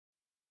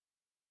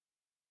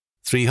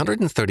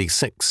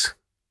336.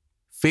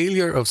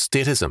 Failure of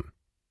Statism.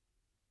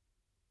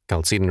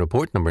 Chalcedon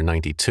Report number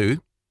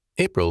 92,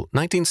 April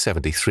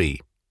 1973.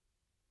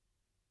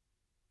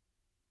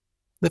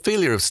 The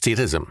failure of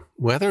statism,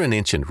 whether in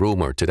ancient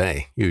Rome or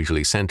today,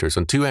 usually centres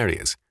on two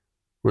areas: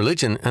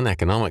 religion and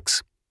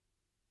economics.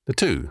 The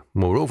two,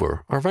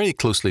 moreover, are very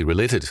closely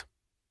related.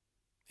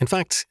 In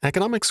fact,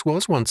 economics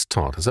was once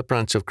taught as a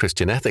branch of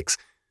Christian ethics,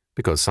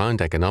 because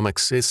sound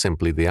economics is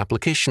simply the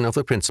application of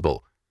the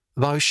principle,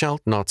 "Thou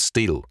shalt not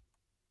steal."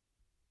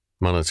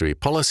 Monetary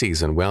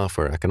policies and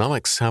welfare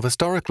economics have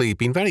historically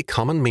been very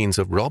common means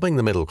of robbing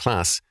the middle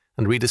class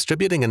and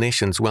redistributing a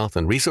nation's wealth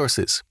and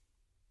resources.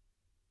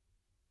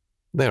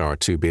 There are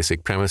two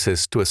basic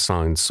premises to a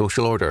sound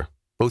social order,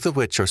 both of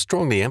which are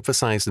strongly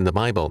emphasized in the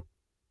Bible.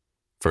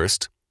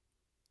 First,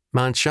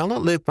 man shall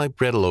not live by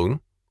bread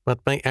alone,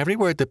 but by every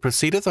word that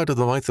proceedeth out of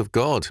the mouth of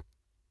God.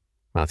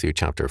 Matthew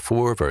chapter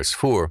 4, verse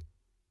 4.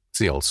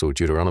 See also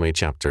Deuteronomy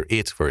chapter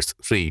 8, verse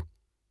 3.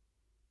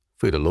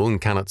 Food alone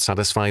cannot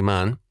satisfy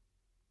man.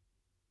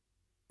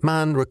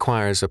 Man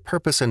requires a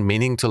purpose and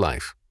meaning to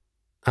life,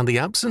 and the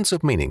absence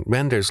of meaning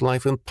renders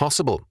life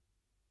impossible.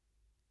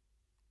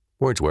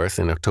 Wordsworth,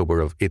 in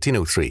October of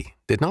 1803,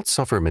 did not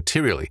suffer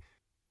materially,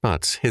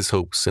 but his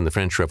hopes in the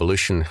French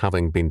Revolution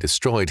having been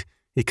destroyed,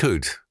 he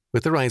could,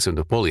 with the rise of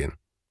Napoleon,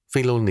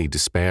 feel only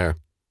despair.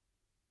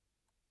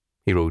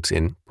 He wrote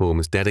in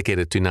Poems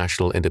Dedicated to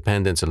National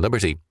Independence and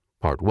Liberty,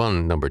 Part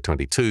 1, number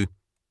 22,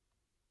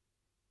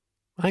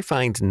 "I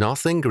find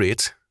nothing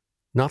great,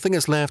 nothing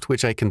is left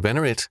which I can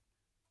venerate,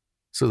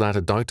 so that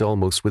a doubt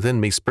almost within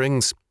me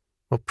springs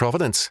of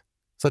Providence.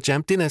 Such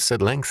emptiness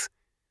at length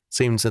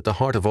seems at the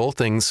heart of all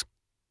things.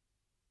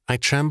 I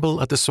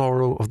tremble at the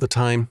sorrow of the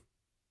time."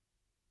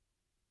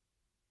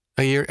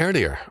 A year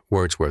earlier,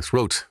 Wordsworth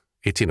wrote,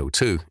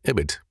 1802,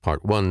 Ibid,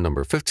 Part 1,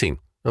 number 15,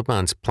 of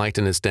man's plight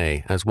in his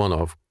day as one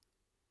of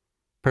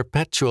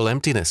perpetual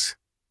emptiness,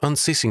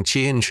 unceasing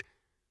change,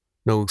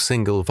 no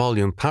single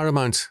volume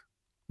paramount,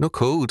 no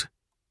code,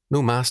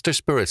 no master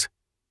spirit,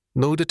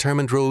 no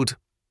determined road.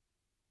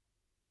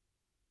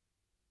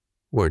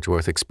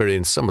 Wordsworth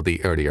experienced some of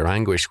the earlier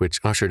anguish which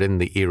ushered in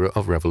the era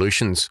of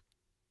revolutions.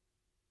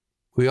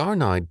 We are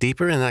now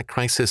deeper in that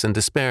crisis and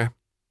despair.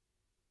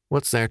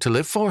 "What's there to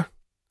live for?"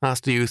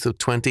 asked a youth of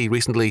 20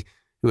 recently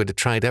who had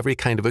tried every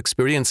kind of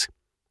experience,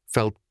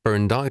 felt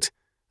burned out,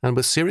 and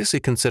was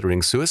seriously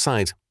considering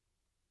suicide.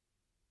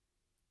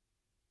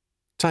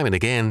 Time and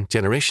again,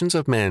 generations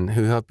of men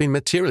who have been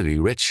materially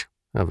rich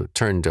have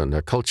turned on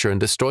their culture and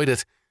destroyed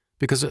it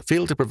because it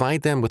failed to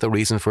provide them with a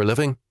reason for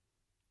living.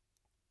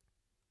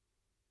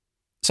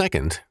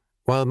 Second,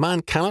 while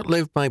man cannot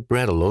live by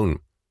bread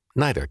alone,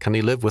 neither can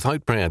he live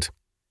without bread.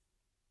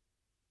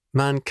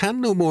 Man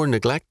can no more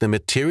neglect the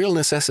material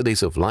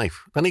necessities of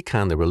life than he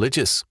can the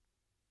religious.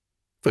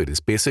 Food is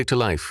basic to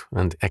life,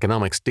 and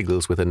economics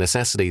deals with the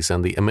necessities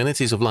and the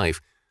amenities of life,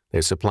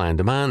 their supply and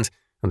demand,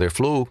 and their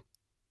flow.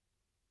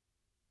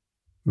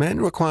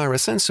 Men require a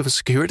sense of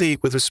security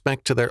with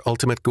respect to their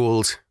ultimate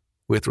goals,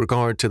 with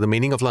regard to the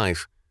meaning of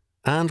life,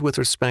 and with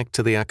respect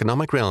to the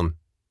economic realm.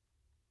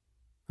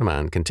 A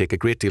man can take a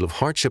great deal of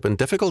hardship and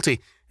difficulty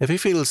if he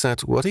feels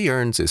that what he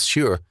earns is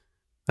sure,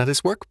 that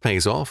his work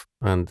pays off,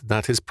 and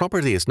that his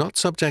property is not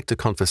subject to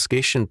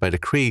confiscation by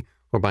decree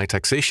or by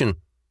taxation.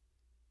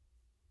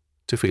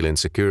 To feel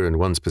insecure in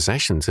one's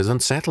possessions is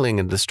unsettling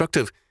and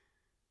destructive.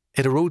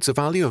 It erodes the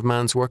value of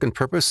man's work and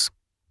purpose.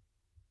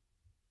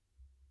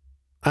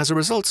 As a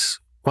result,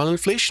 while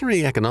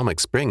inflationary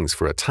economics brings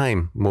for a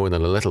time more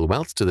than a little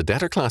wealth to the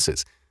debtor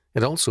classes,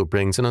 it also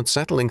brings an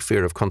unsettling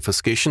fear of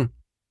confiscation.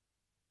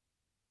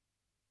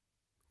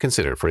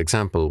 Consider, for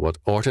example, what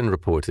Orton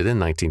reported in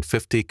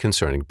 1950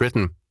 concerning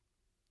Britain.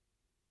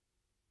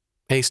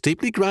 A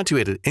steeply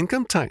graduated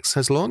income tax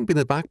has long been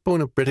the backbone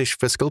of British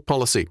fiscal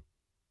policy.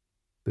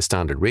 The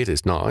standard rate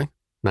is now,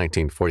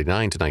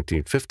 1949 to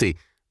 1950,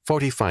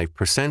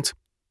 45%.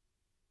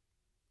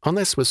 On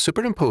this was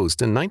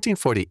superimposed in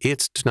 1948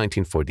 to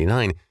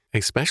 1949 a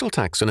special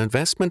tax on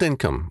investment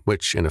income,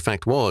 which in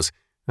effect was,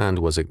 and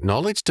was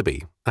acknowledged to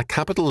be, a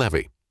capital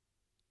levy.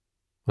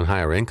 On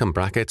higher income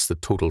brackets, the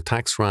total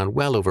tax ran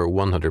well over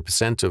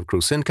 100% of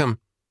gross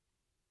income.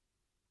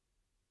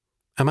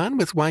 A man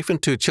with wife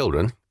and 2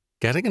 children,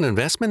 getting an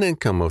investment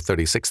income of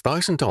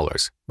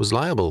 $36,000, was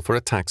liable for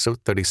a tax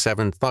of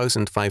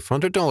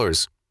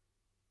 $37,500.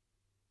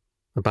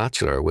 A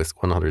bachelor with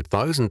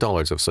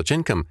 $100,000 of such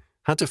income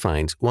had to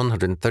find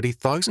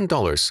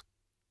 $130,000.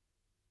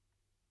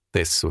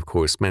 This, of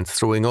course, meant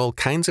throwing all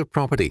kinds of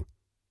property,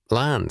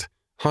 land,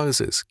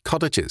 houses,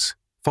 cottages,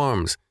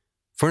 farms,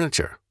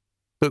 furniture,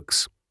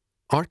 books,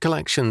 art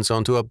collections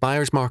onto a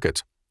buyer's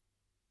market.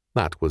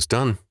 That was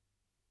done.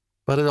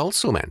 But it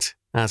also meant,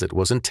 as it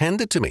was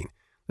intended to mean,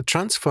 the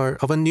transfer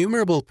of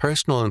innumerable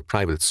personal and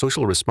private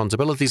social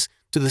responsibilities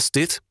to the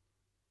state.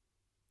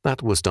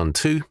 That was done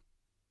too.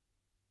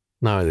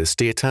 Now the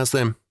state has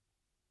them.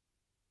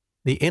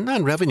 The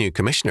Inland Revenue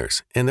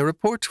Commissioners, in their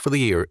report for the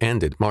year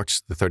ended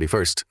March the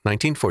 31st,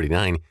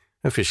 1949,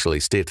 officially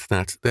state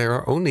that there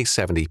are only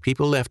 70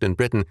 people left in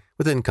Britain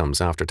with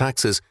incomes after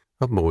taxes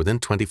of more than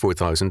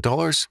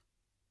 $24,000.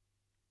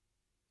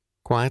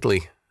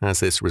 Quietly, as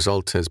this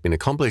result has been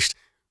accomplished,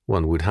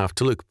 one would have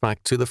to look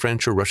back to the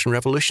French or Russian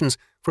revolutions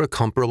for a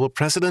comparable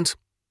precedent.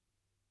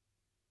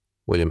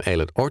 William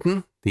Aylett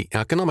Orton, The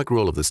Economic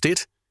Role of the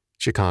State,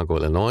 Chicago,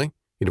 Illinois,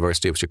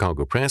 University of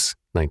Chicago Press,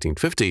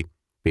 1950,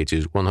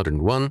 pages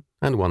 101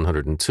 and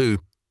 102.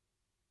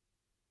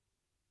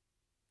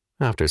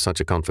 After such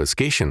a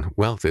confiscation,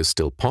 wealth is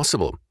still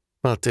possible,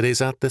 but it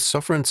is at the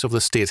sufferance of the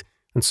state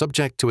and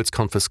subject to its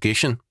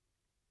confiscation.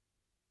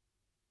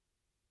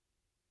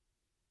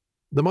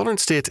 The modern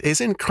state is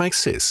in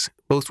crisis,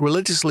 both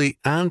religiously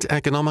and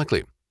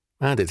economically,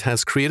 and it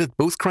has created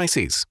both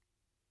crises.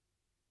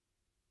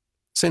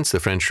 Since the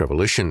French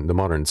Revolution, the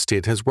modern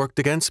state has worked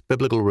against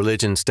biblical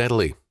religion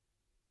steadily.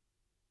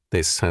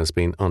 This has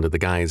been under the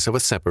guise of a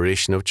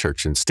separation of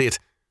church and state,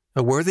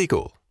 a worthy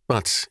goal,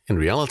 but in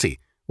reality,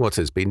 what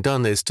has been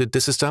done is to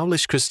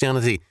disestablish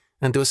Christianity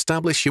and to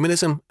establish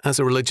humanism as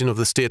a religion of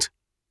the state.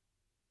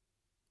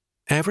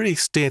 Every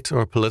state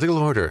or political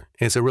order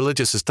is a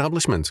religious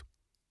establishment.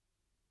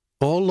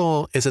 All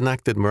law is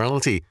enacted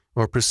morality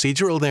or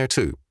procedural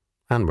thereto,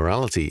 and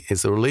morality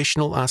is the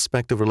relational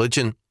aspect of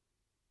religion.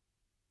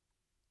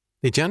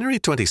 The January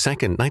 22,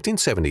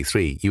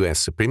 1973 U.S.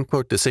 Supreme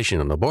Court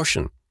decision on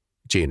abortion,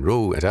 Jane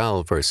Roe et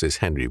al. Versus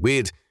Henry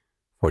Wade,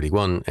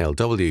 41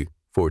 LW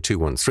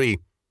 4213,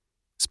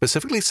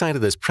 specifically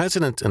cited as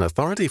precedent and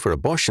authority for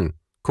abortion,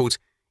 quote,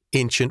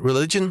 ancient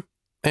religion,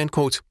 end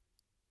quote.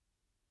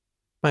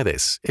 By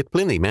this, it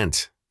plainly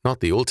meant not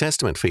the Old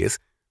Testament faith,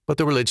 but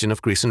the religion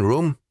of Greece and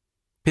Rome,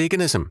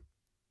 paganism.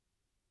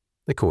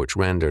 The court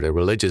rendered a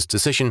religious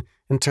decision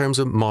in terms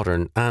of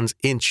modern and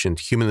ancient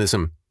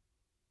humanism.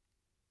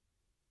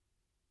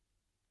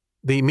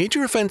 The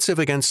major offensive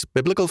against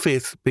biblical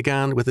faith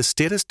began with the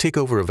statist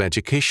takeover of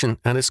education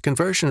and its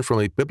conversion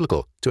from a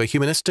biblical to a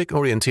humanistic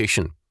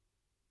orientation.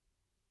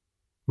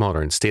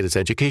 Modern statist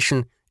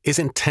education is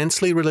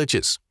intensely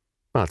religious,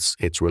 but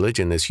its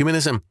religion is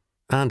humanism,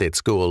 and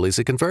its goal is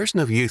a conversion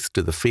of youth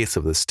to the faith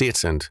of the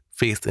state and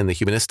faith in the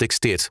humanistic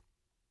state.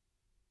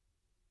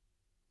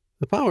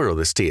 The power of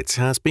the state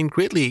has been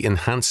greatly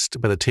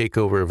enhanced by the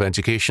takeover of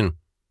education.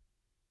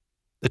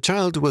 The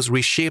child was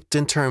reshaped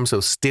in terms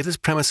of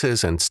statist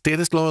premises and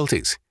statist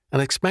loyalties,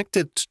 and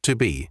expected to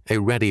be a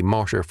ready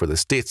martyr for the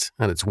state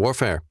and its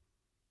warfare.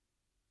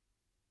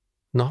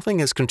 Nothing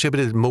has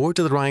contributed more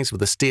to the rise of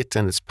the state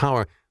and its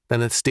power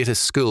than a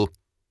statist school,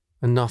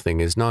 and nothing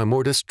is now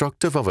more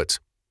destructive of it.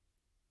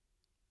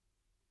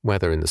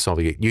 Whether in the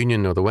Soviet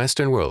Union or the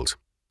Western world,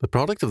 the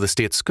product of the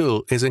state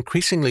school is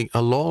increasingly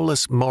a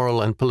lawless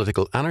moral and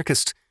political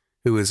anarchist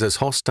who is as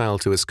hostile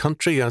to his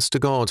country as to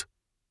God.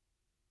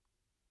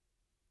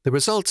 The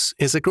result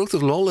is a growth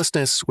of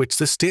lawlessness which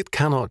the state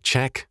cannot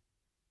check.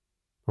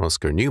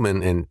 Oscar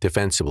Newman in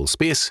Defensible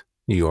Space,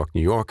 New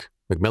York,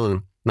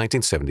 Macmillan,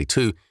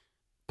 1972,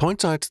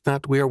 points out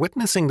that we are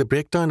witnessing the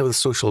breakdown of the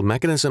social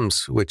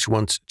mechanisms which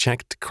once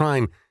checked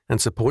crime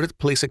and supported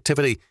police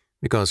activity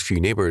because few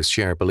neighbours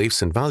share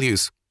beliefs and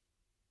values.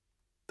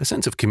 The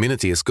sense of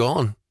community is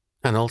gone,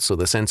 and also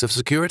the sense of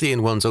security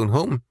in one's own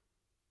home.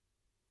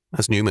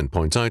 As Newman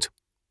points out,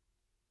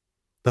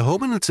 the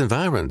home and its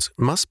environs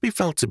must be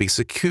felt to be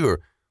secure,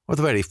 or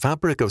the very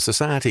fabric of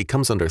society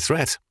comes under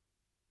threat.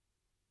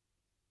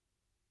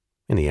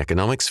 In the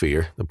economic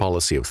sphere, the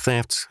policy of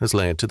theft has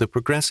led to the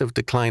progressive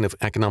decline of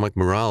economic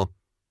morale.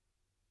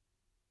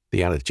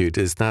 The attitude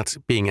is that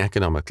being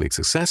economically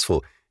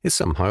successful is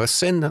somehow a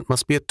sin that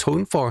must be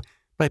atoned for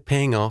by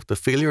paying off the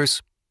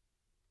failures.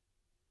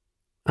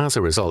 As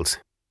a result,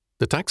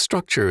 the tax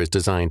structure is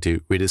designed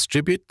to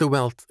redistribute the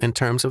wealth in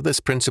terms of this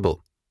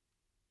principle.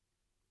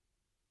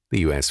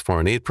 The US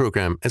foreign aid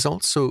program is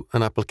also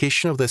an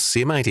application of this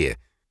same idea,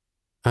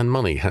 and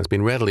money has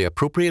been readily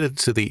appropriated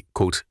to the,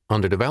 quote,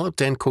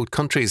 underdeveloped, end quote,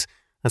 countries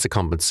as a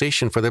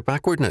compensation for their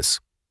backwardness.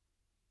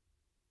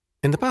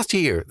 In the past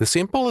year, the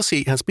same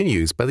policy has been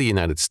used by the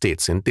United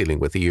States in dealing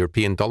with the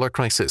European dollar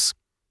crisis.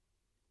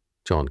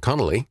 John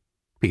Connolly,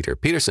 Peter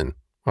Peterson,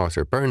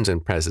 Arthur Burns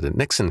and President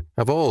Nixon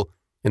have all,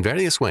 in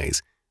various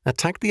ways,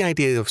 attacked the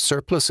idea of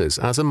surpluses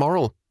as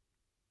immoral.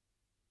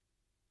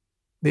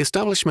 The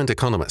establishment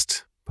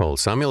economist, Paul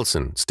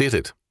Samuelson,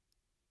 stated,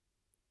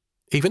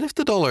 even if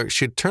the dollar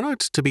should turn out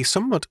to be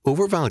somewhat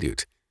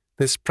overvalued,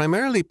 this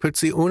primarily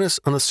puts the onus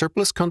on the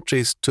surplus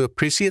countries to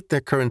appreciate their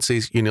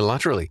currencies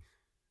unilaterally,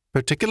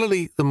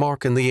 particularly the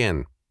mark and the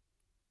yen,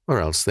 or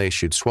else they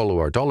should swallow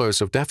our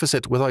dollars of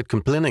deficit without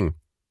complaining.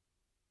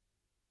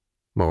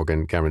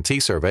 Morgan Guarantee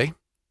Survey,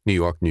 New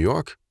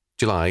York,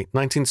 July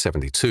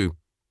 1972.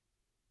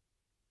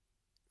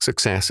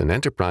 Success and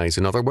enterprise,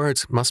 in other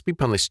words, must be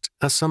punished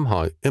as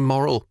somehow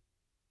immoral.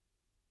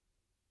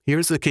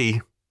 Here's the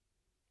key.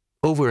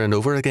 Over and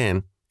over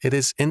again, it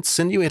is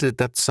insinuated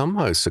that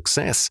somehow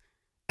success,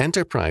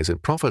 enterprise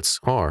and profits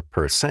are,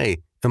 per se,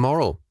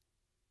 immoral.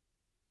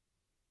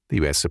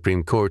 The US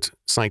Supreme Court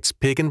cites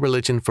pagan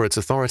religion for its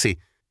authority,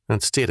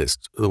 and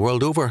statists the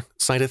world over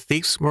cite a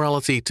thief's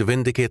morality to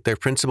vindicate their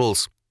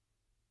principles.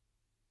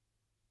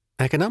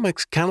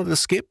 Economics cannot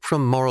escape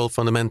from moral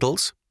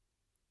fundamentals.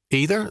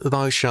 Either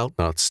thou shalt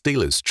not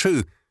steal is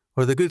true,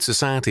 or the good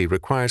society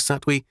requires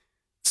that we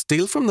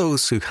steal from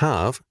those who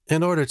have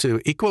in order to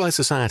equalize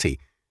society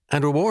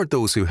and reward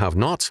those who have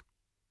not.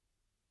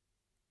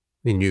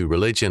 The new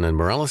religion and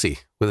morality,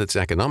 with its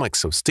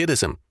economics of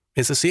statism,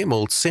 is the same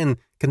old sin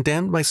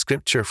condemned by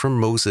Scripture from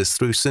Moses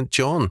through St.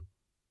 John.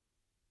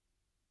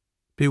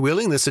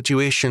 Bewailing the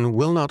situation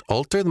will not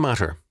alter the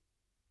matter.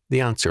 The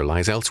answer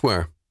lies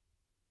elsewhere.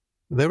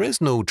 There is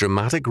no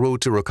dramatic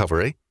road to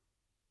recovery.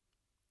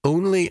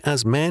 Only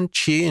as men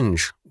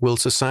change will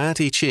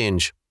society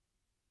change.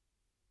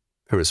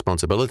 Her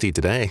responsibility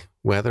today,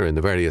 whether in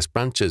the various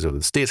branches of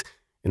the state,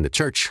 in the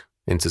church,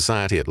 in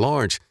society at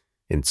large,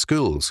 in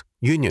schools,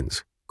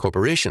 unions,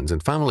 corporations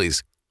and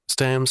families,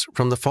 stems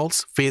from the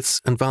false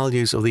faiths and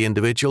values of the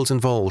individuals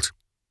involved.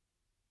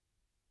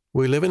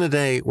 We live in a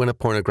day when a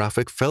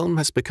pornographic film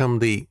has become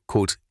the,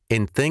 quote,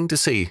 in thing to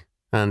see,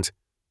 and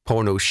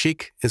porno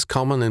chic is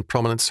common in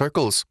prominent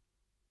circles.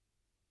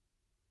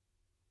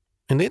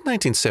 In late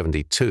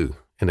 1972,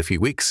 in a few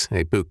weeks,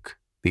 a book,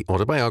 The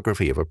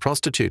Autobiography of a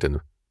Prostitute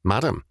and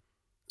Madam,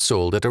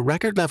 sold at a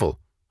record level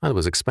and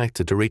was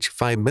expected to reach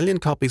 5 million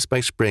copies by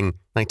spring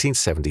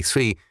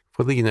 1973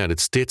 for the United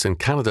States and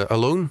Canada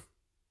alone.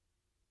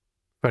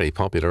 Very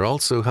popular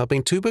also have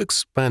been 2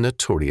 books by a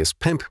notorious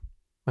pimp,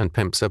 and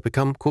pimps have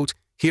become, quote,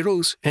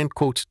 heroes, end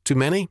quote, to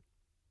many.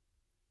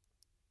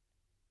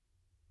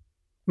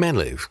 Men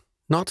live,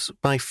 not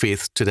by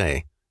faith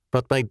today,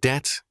 but by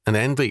debt and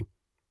envy,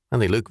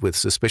 and they look with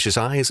suspicious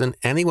eyes on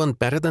anyone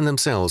better than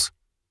themselves.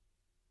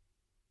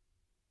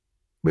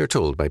 We are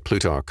told by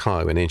Plutarch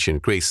how in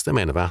ancient Greece the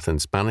men of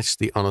Athens banished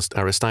the honest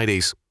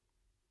Aristides.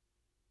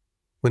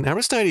 When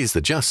Aristides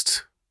the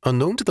Just,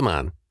 unknown to the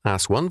man,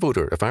 asked one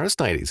voter if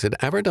Aristides had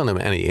ever done him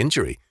any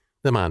injury,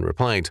 the man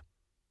replied,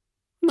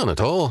 "None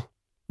at all.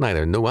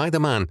 Neither know I the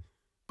man,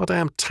 but I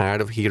am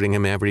tired of hearing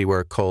him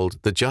everywhere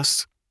called the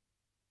Just."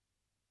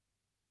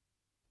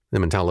 The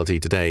mentality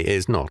today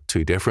is not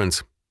too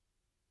different.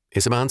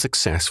 Is a man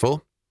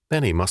successful?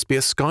 Then he must be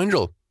a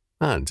scoundrel,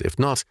 and if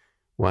not,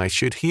 why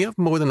should he have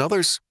more than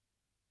others?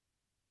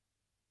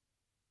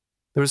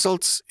 The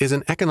result is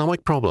an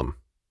economic problem,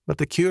 but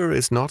the cure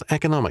is not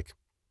economic.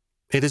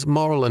 It is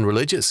moral and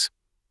religious,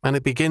 and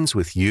it begins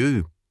with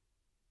you.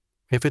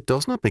 If it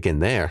does not begin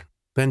there,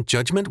 then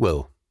judgment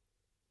will.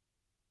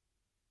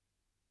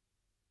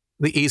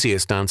 The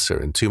easiest answer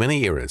in too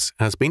many eras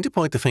has been to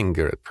point the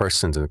finger at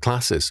persons and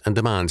classes and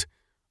demand,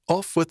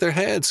 off with their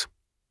heads.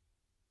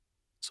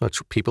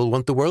 Such people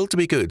want the world to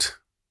be good,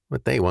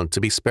 but they want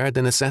to be spared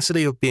the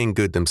necessity of being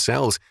good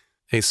themselves,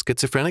 a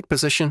schizophrenic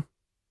position.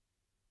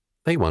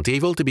 They want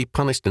evil to be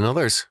punished in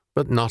others,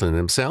 but not in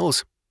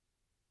themselves.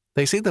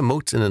 They see the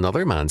mote in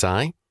another man's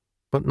eye,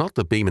 but not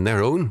the beam in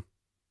their own.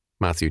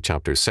 Matthew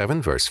chapter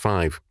 7, verse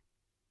 5.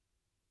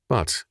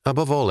 But,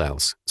 above all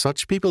else,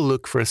 such people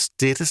look for a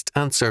statist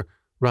answer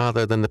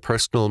rather than the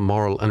personal,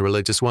 moral and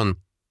religious one.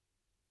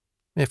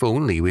 If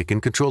only we can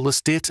control the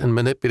state and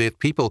manipulate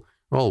people,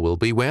 all will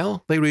be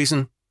well, they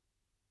reason.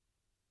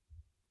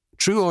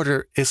 True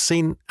order is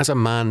seen as a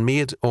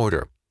man-made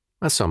order,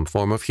 as some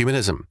form of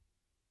humanism.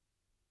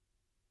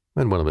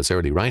 In one of his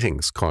early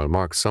writings, Karl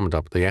Marx summed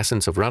up the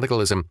essence of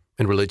radicalism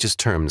in religious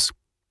terms.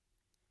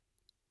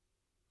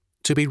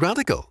 To be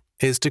radical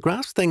is to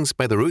grasp things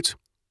by the root.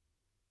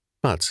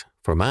 But,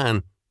 for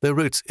man, the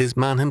root is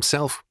man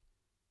himself.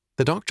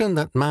 The doctrine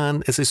that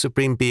man is a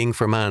supreme being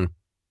for man.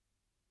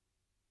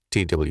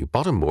 T.W.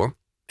 Bottomore,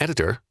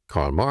 editor,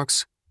 Karl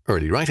Marx,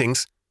 Early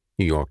Writings,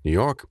 New York, New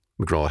York,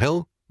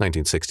 McGraw-Hill,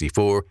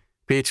 1964,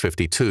 page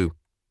 52.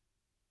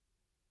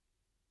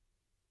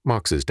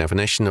 Marx's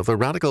definition of the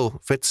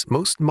radical fits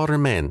most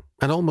modern men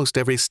and almost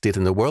every state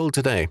in the world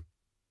today.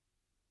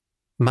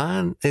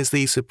 Man is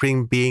the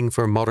supreme being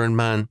for modern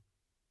man.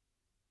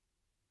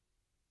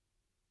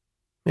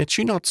 It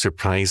should not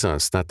surprise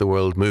us that the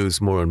world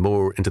moves more and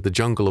more into the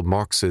jungle of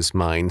Marx's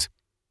mind.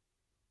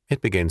 It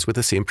begins with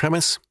the same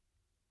premise.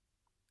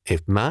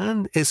 If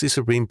man is the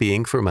supreme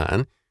being for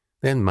man,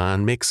 then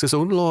man makes his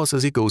own laws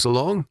as he goes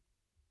along.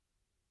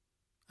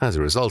 As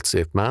a result,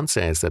 if man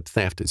says that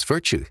theft is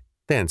virtue,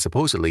 then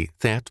supposedly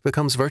theft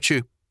becomes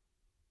virtue.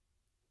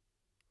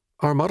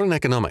 Our modern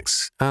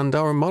economics and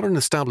our modern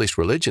established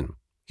religion,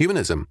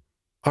 humanism,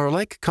 are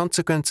alike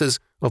consequences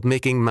of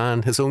making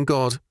man his own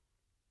God.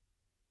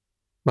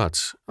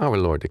 But our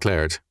Lord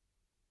declared,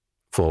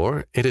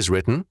 "For it is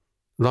written,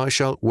 Thou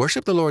shalt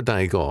worship the Lord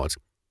thy God,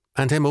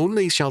 and him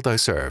only shalt thou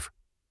serve."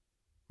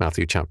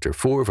 Matthew chapter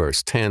 4,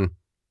 verse 10.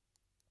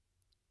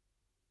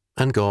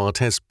 And God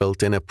has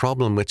built in a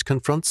problem which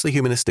confronts the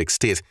humanistic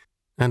state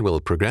and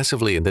will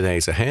progressively in the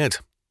days ahead.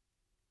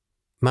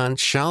 Man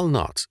shall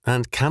not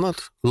and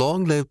cannot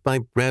long live by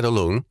bread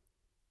alone,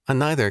 and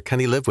neither can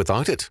he live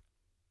without it.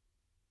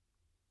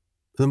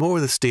 The more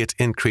the state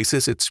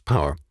increases its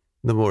power,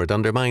 the more it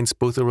undermines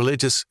both the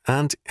religious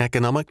and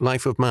economic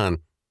life of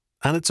man,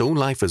 and its own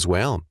life as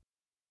well.